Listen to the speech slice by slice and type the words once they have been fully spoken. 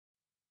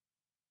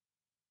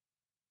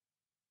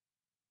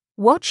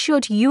What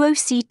should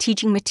UOC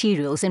teaching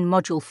materials in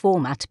module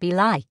format be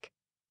like?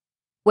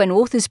 When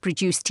authors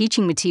produce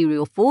teaching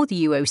material for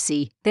the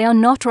UOC, they are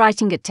not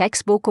writing a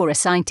textbook or a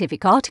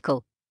scientific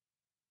article.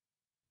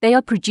 They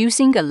are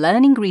producing a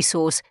learning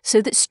resource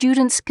so that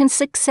students can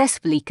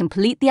successfully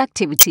complete the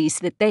activities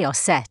that they are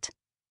set.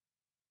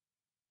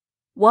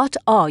 What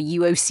are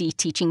UOC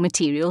teaching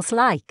materials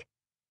like?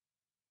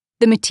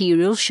 The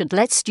materials should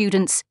let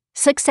students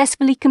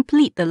successfully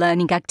complete the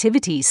learning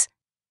activities,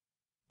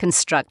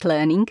 construct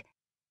learning,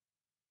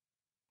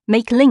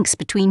 make links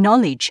between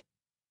knowledge,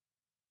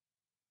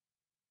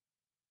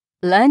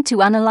 learn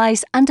to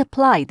analyze and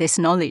apply this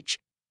knowledge,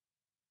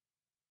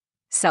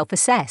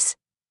 self-assess,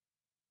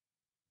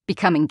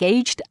 become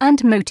engaged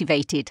and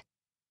motivated.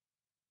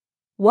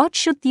 What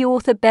should the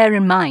author bear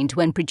in mind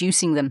when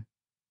producing them?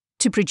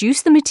 To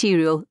produce the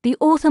material, the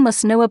author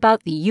must know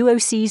about the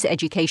UOC's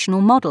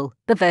educational model,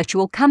 the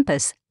virtual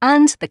campus,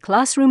 and the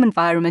classroom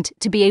environment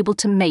to be able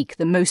to make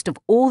the most of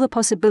all the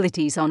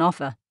possibilities on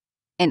offer.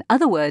 In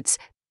other words,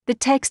 the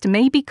text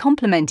may be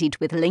complemented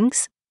with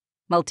links,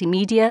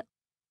 multimedia,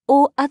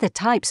 or other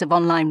types of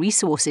online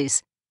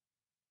resources.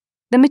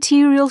 The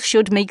material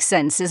should make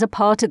sense as a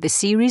part of the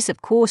series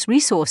of course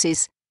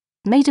resources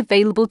made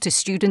available to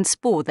students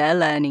for their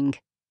learning.